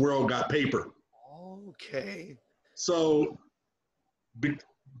rest of the world got paper. Okay. So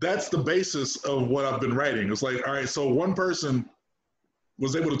that's the basis of what I've been writing. It's like, all right, so one person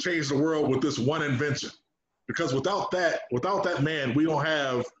was able to change the world with this one invention. Because without that man, we don't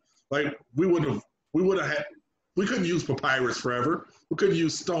have, like, we would have had, we couldn't use papyrus forever. We couldn't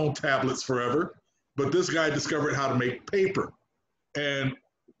use stone tablets forever. But this guy discovered how to make paper. And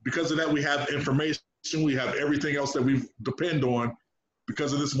because of that, we have information, we have everything else that we depend on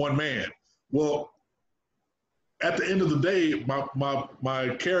because of this one man. Well, at the end of the day, my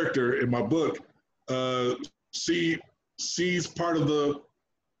character in my book, she's part of the,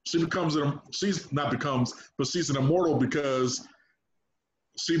 she's not becomes, but she's an immortal because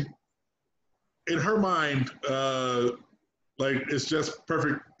she, in her mind, like it's just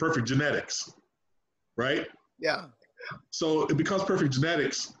perfect genetics, right? Yeah. So it becomes perfect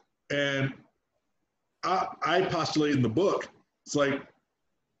genetics, and I postulate in the book, it's like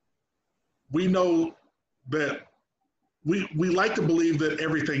we know that we like to believe that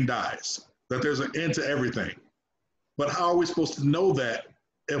everything dies, that there's an end to everything. But how are we supposed to know that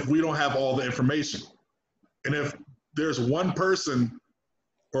if we don't have all the information? And if there's one person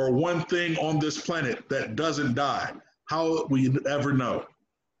or one thing on this planet that doesn't die, how would we ever know?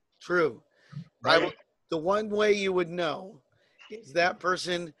 True. Right? The one way you would know is that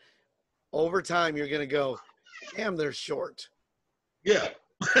person over time you're going to go, damn, they're short. Yeah.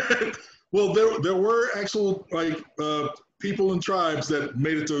 Well, there were actual like people and tribes that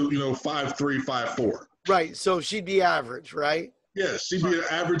made it to 5'3", 5'4". Right. So she'd be average, right? Yeah, she'd be an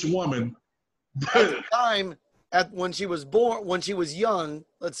average woman. At the time, when she was born, when she was young,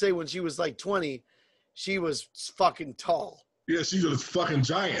 let's say when she was like 20, she was fucking tall. Yeah, she's a fucking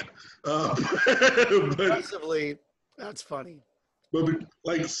giant. Impressively, that's funny. But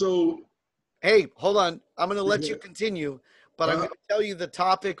like so. Hey, hold on. I'm going to let you continue, but I'm going to tell you the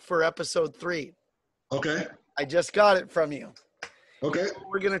topic for episode 3. Okay. I just got it from you. Okay. What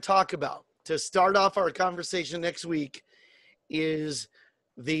we're going to talk about to start off our conversation next week is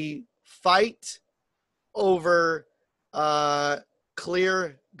the fight over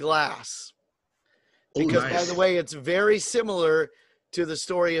clear glass. Because, by the way, it's very similar to the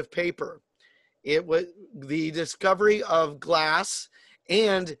story of paper. It was the discovery of glass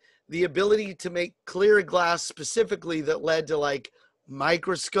and the ability to make clear glass specifically that led to like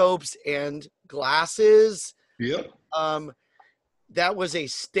microscopes and glasses. Yep. That was a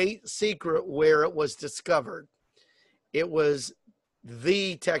state secret where it was discovered. It was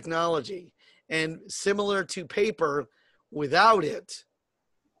the technology. And similar to paper, without it,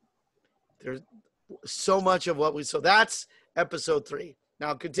 there's so much of what we, so that's episode 3.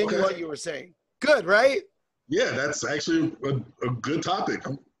 Now continue what you were saying. Good, right? Yeah, that's actually a good topic.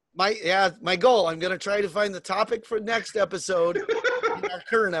 My goal. I'm going to try to find the topic for next episode in our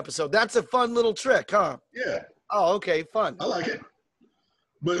current episode. That's a fun little trick, huh? Yeah. Oh, okay, fun. I like it.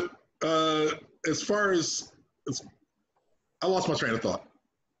 But as far as I lost my train of thought.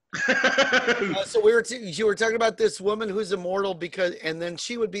 So you were talking about this woman who's immortal because, and then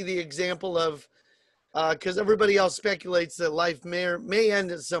she would be the example of, because everybody else speculates that life may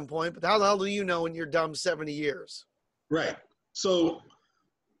end at some point, but how the hell do you know when you're dumb 70 years? Right. So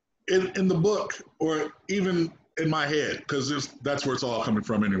in the book, or even in my head, because that's where it's all coming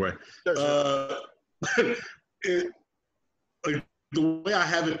from anyway. Sure. Like, the way I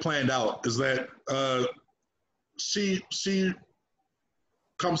have it planned out is that she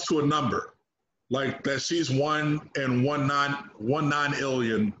comes to a number, like that she's 1 in 1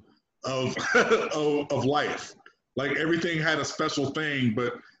 alien of of life. Like everything had a special thing,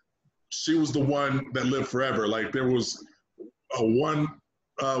 but she was the one that lived forever. Like there was a one.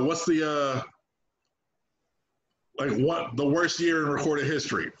 What's the the worst year in recorded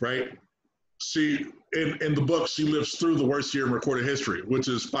history, right? She in the book she lives through the worst year in recorded history, which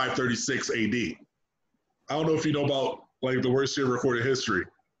is 536 AD. I don't know if you know about like the worst year in recorded history.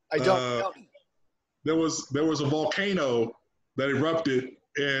 I don't. There was a volcano that erupted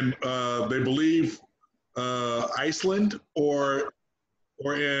in they believe Iceland or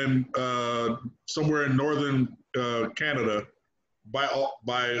or in somewhere in northern Canada by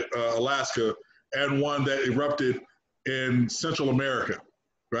Alaska, and one that erupted in Central America,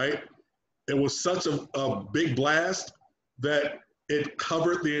 right? It was such a big blast that it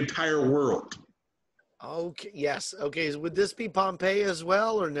covered the entire world. Okay. Yes. Okay. Would this be Pompeii as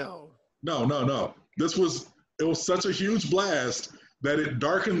well, or no? No, no, no. It was such a huge blast that it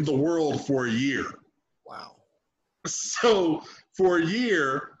darkened the world for a year. Wow. So for a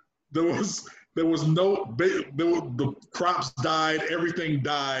year, there was no the crops died, everything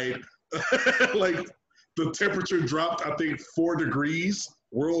died. Like the temperature dropped, I think 4 degrees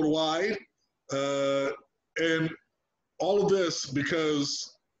worldwide, and all of this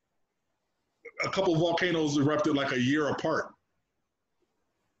because a couple of volcanoes erupted like a year apart.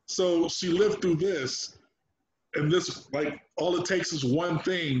 So she lived through this, and this like all it takes is one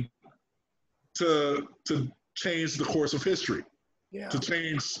thing to change the course of history, Yeah. to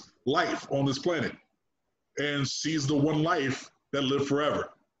change life on this planet. And she's the one life that lived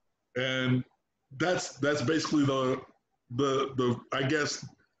forever. And that's basically the I guess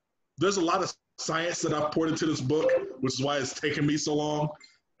there's a lot of science that I've poured into this book, which is why it's taken me so long.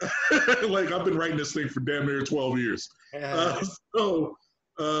 Like I've been writing this thing for damn near 12 years. So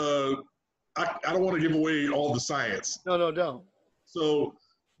I don't want to give away all the science. No, don't. So,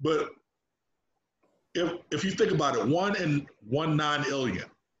 but if you think about it, 1 in 1/9 illion,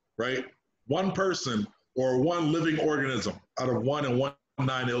 right? One person or one living organism out of 1 in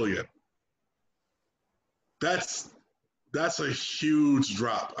 1/9 illion. That's a huge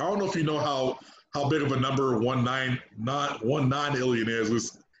drop. I don't know if you know how big of a number 1/9 illion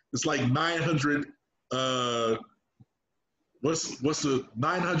is. It's like 900. What's the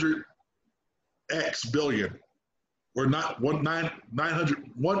 900 x billion? Or not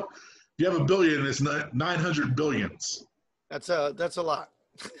 900 one. You have a billion, it's 900 billions. That's a lot.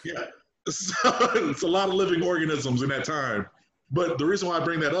 Yeah, so, it's a lot of living organisms in that time. But the reason why I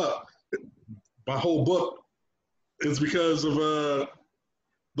bring that up, my whole book, is because of the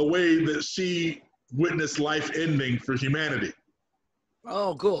way that she witnessed life ending for humanity.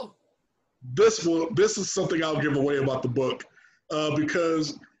 Oh, cool. This is something I'll give away about the book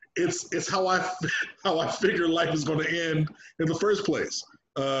because it's how I figure life is going to end in the first place.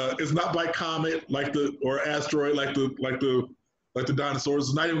 It's not by comet or asteroid like the dinosaurs.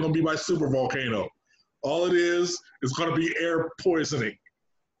 It's not even going to be by super volcano. All it is going to be air poisoning.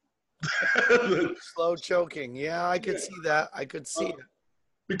 Slow choking. Yeah, I could see that. I could see it.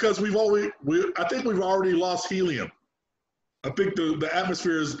 Because I think we've already lost helium. I think the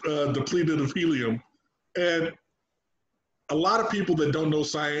atmosphere is depleted of helium, and a lot of people that don't know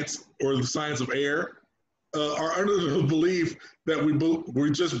science or the science of air are under the belief that we're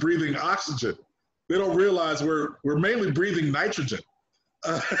just breathing oxygen. They don't realize we're mainly breathing nitrogen.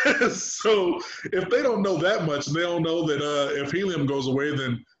 So if they don't know that much, and they don't know that if helium goes away,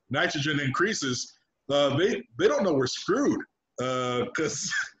 then nitrogen increases, they don't know we're screwed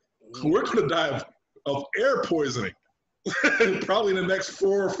because we're going to die of air poisoning probably in the next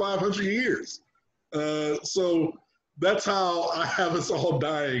 400 or 500 years. So that's how I have us all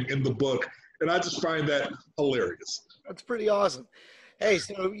dying in the book. And I just find that hilarious. That's pretty awesome. Hey,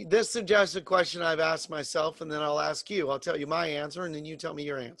 so this suggests a question I've asked myself, and then I'll ask you. I'll tell you my answer, and then you tell me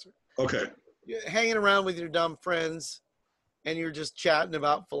your answer. Okay. You're hanging around with your dumb friends, and you're just chatting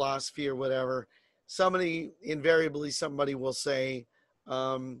about philosophy or whatever. Invariably, somebody will say,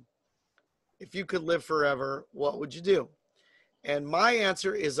 if you could live forever, what would you do? And my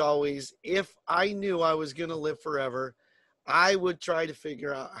answer is always, if I knew I was going to live forever, I would try to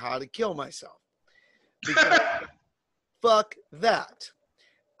figure out how to kill myself. Because fuck that.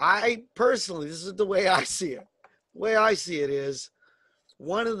 I personally, this is the way I see it. The way I see it is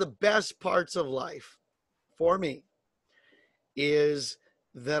one of the best parts of life for me is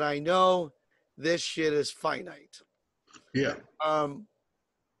that I know this shit is finite. Yeah.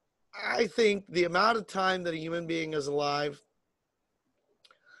 I think the amount of time that a human being is alive,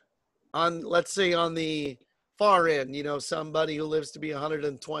 let's say on the far end, somebody who lives to be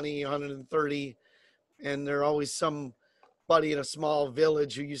 120, 130, and they're always somebody in a small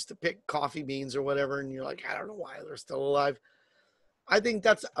village who used to pick coffee beans or whatever, and you're like, I don't know why they're still alive. I think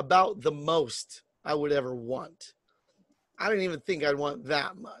that's about the most I would ever want. I don't even think I'd want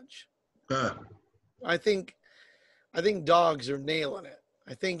that much. I think dogs are nailing it.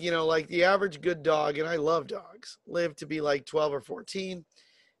 I think, like the average good dog, and I love dogs, live to be like 12 or 14.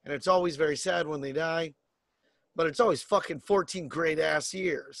 And it's always very sad when they die, but it's always fucking 14 great ass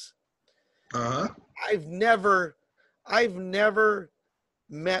years. Uh-huh. I've never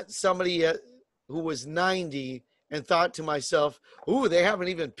met somebody who was 90 and thought to myself, ooh, they haven't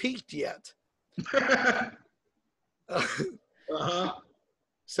even peaked yet.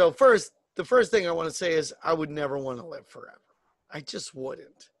 So the first thing I want to say is I would never want to live forever. I just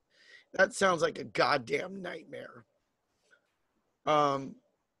wouldn't. That sounds like a goddamn nightmare.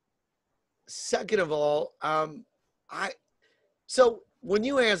 Second of all, so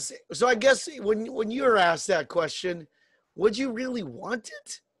I guess when you were asked that question, would you really want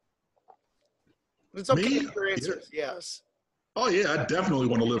it? It's okay Me? if your answer is yes. Oh yeah, I definitely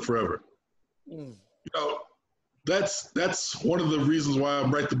want to live forever. Mm. You know, that's one of the reasons why I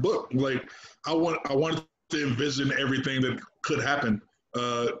write the book. Like I wanted to envision everything that could happen,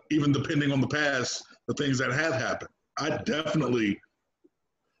 even depending on the past, the things that have happened. I definitely,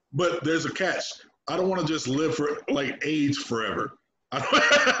 but there's a catch. I don't want to just live for like age forever.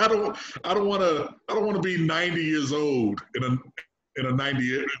 I don't want to be 90 years old in a 90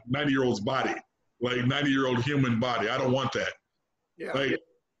 year old's body, like 90-year-old human body. I don't want that. Yeah. Like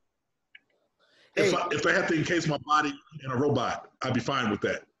Hey, if I have to encase my body in a robot, I'd be fine with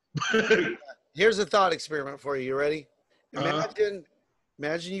that. here's a thought experiment for you. You ready? Uh-huh.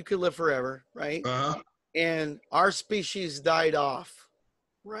 Imagine you could live forever, right? Uh-huh. And our species died off,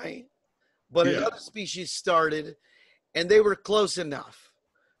 right? But Yeah. another species started, and they were close enough,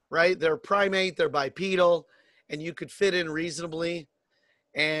 right? They're primate, they're bipedal, and you could fit in reasonably.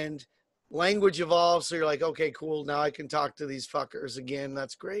 And language evolves, so you're like, okay, cool. Now I can talk to these fuckers again.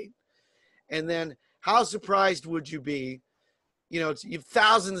 That's great. And then, how surprised would you be? You know, you've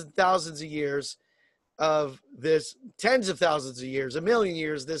thousands and thousands of years of this, tens of thousands of years, a million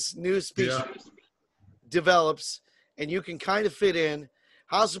years, this new species develops, and you can kind of fit in.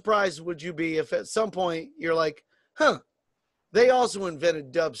 How surprised would you be if at some point you're like, huh, they also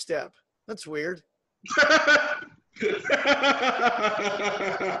invented dubstep? That's weird.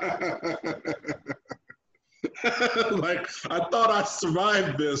 Like I thought I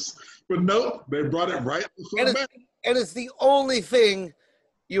survived this, but nope, they brought it right back. And it's the only thing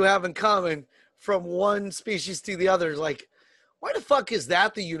you have in common from one species to the other. Like, why the fuck is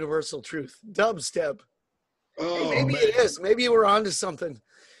that the universal truth? Dubstep. Oh, Hey, maybe man. it is. Maybe we're onto something.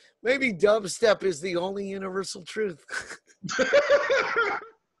 Maybe dubstep is the only universal truth.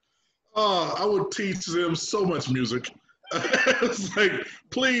 Oh, I would teach them so much music. It's like,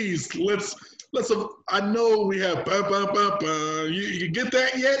 please, let's. I know we have ba ba ba ba. You get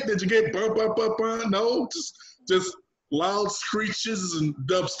that yet? Did you get ba ba ba ba? No, just loud screeches and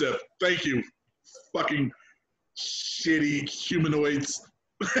dubstep. Thank you, fucking shitty humanoids,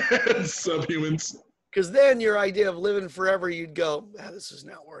 subhumans. Because then your idea of living forever, you'd go, this is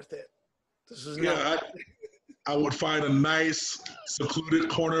not worth it. This is not. Yeah, I would find a nice secluded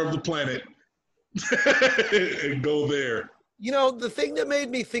corner of the planet and go there. You know, the thing that made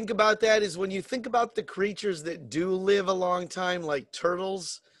me think about that is when you think about the creatures that do live a long time, like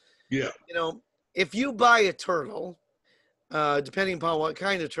turtles. Yeah. You know, if you buy a turtle, depending upon what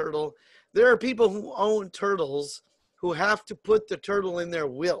kind of turtle, there are people who own turtles who have to put the turtle in their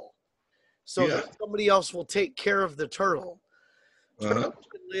will so that somebody else will take care of the turtle. Turtles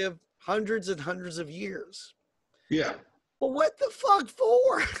can live hundreds and hundreds of years. Yeah. Well, what the fuck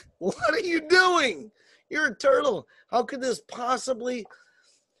for? What are you doing? You're a turtle. How could this possibly,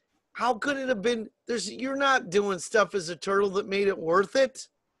 how could it have been, you're not doing stuff as a turtle that made it worth it.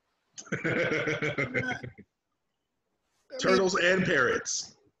 Turtles and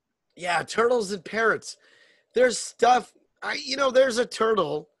parrots. Yeah, turtles and parrots. There's stuff, there's a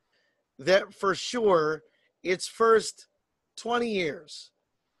turtle that for sure, its first 20 years,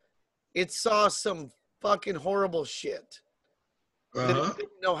 it saw some fucking horrible shit that it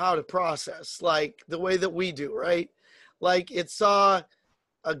didn't know how to process, like the way that we do, right? Like it saw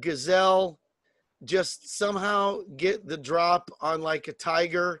a gazelle just somehow get the drop on like a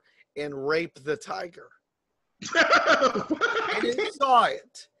tiger and rape the tiger. And it saw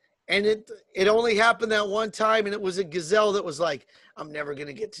it. And it only happened that one time, and it was a gazelle that was like, I'm never going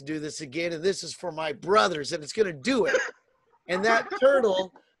to get to do this again, and this is for my brothers, and it's going to do it. And that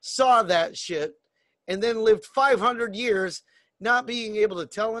turtle saw that shit and then lived 500 years not being able to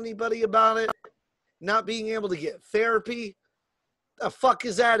tell anybody about it, not being able to get therapy. The fuck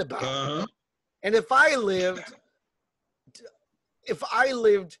is that about? And if I lived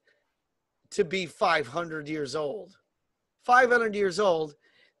to be 500 years old,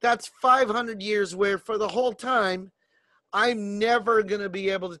 that's 500 years where for the whole time, I'm never going to be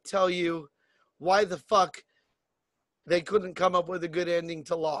able to tell you why the fuck they couldn't come up with a good ending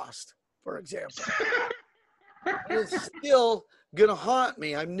to Lost, for example. It's still going to haunt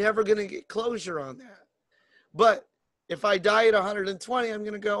me. I'm never going to get closure on that. But If I die at 120, I'm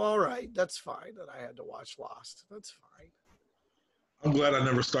going to go, all right, that's fine that I had to watch Lost. That's fine. I'm glad I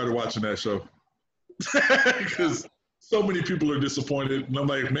never started watching that show because so many people are disappointed. And I'm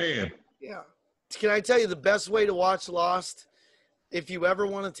like, man. Yeah. Can I tell you the best way to watch Lost? If you ever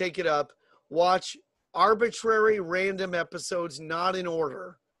want to take it up, watch arbitrary random episodes, not in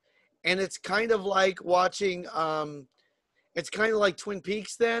order. And it's kind of like watching, it's kind of like Twin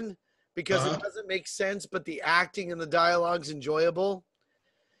Peaks then, because it doesn't make sense, but the acting and the dialogue's enjoyable.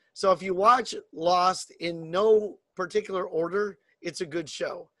 So if you watch Lost in no particular order, it's a good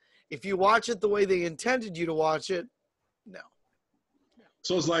show. If you watch it the way they intended you to watch it, no.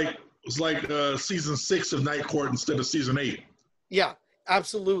 So it's like season 6 of Night Court instead of season 8. Yeah,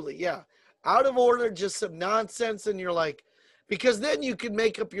 absolutely. Yeah. Out of order, just some nonsense. And you're like, because then you can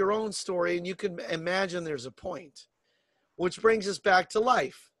make up your own story and you can imagine there's a point, which brings us back to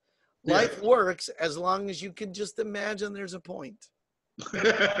life. Yeah. Life works as long as you can just imagine there's a point. That's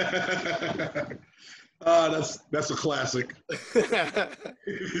a classic.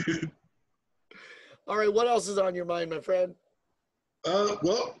 All right. What else is on your mind, my friend?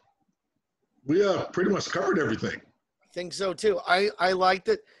 Well, we pretty much covered everything. I think so too. I liked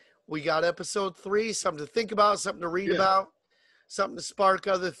it. We got episode 3, something to think about, something to read about, something to spark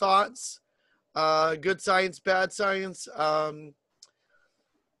other thoughts. Good science, bad science.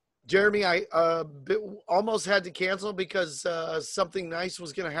 Jeremy, I almost had to cancel because something nice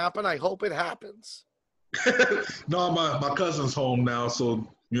was going to happen. I hope it happens. No, my cousin's home now, so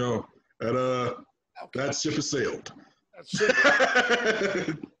that ship has sailed.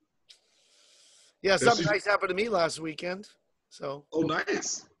 Yeah, something nice happened to me last weekend. So. Oh,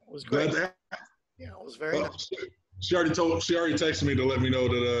 nice. It was great. Yeah, it was very nice. She already texted me to let me know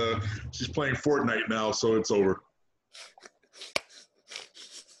that she's playing Fortnite now, so it's over.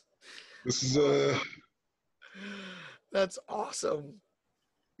 This is That's awesome.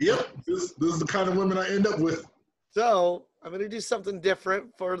 Yep, this is the kind of women I end up with. So I'm going to do something different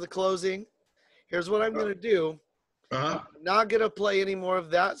for the closing. Here's what I'm going to do. I'm not going to play any more of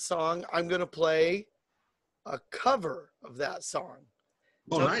that song. I'm going to play a cover of that song.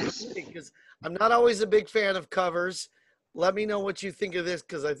 Oh, nice. Because I'm not always a big fan of covers. Let me know what you think of this,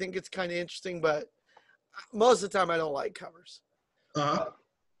 because I think it's kind of interesting, but most of the time I don't like covers.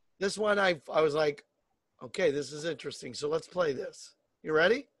 This one I was like, okay, this is interesting. So let's play this. You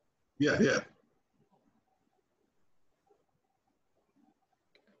ready? Yeah.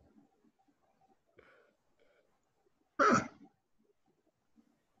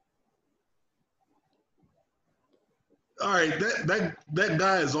 All right, that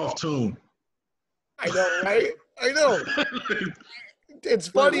guy is off tune. I know, right? I know. It's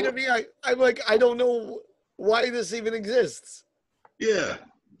funny to me. I'm like, I don't know why this even exists. Yeah,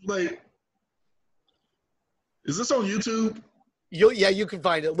 like, is this on YouTube? You can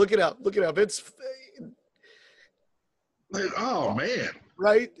find it. Look it up. It's like, oh man,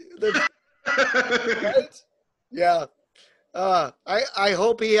 right? Right? Yeah. I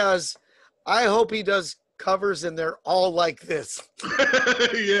hope he has. I hope he does covers and they're all like this.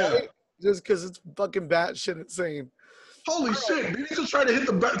 Yeah. Right? Just because it's fucking batshit insane. Holy shit! Did he just try to hit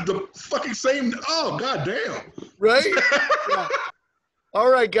the fucking same? Oh, goddamn! Right? Yeah.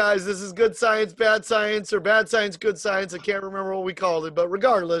 All right, guys. This is Good Science, Bad Science, or Bad Science, Good Science. I can't remember what we called it, but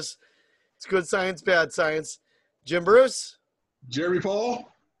regardless, it's Good Science, Bad Science. Jim Bruce. Jerry Paul.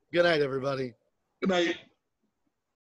 Good night, everybody. Good night.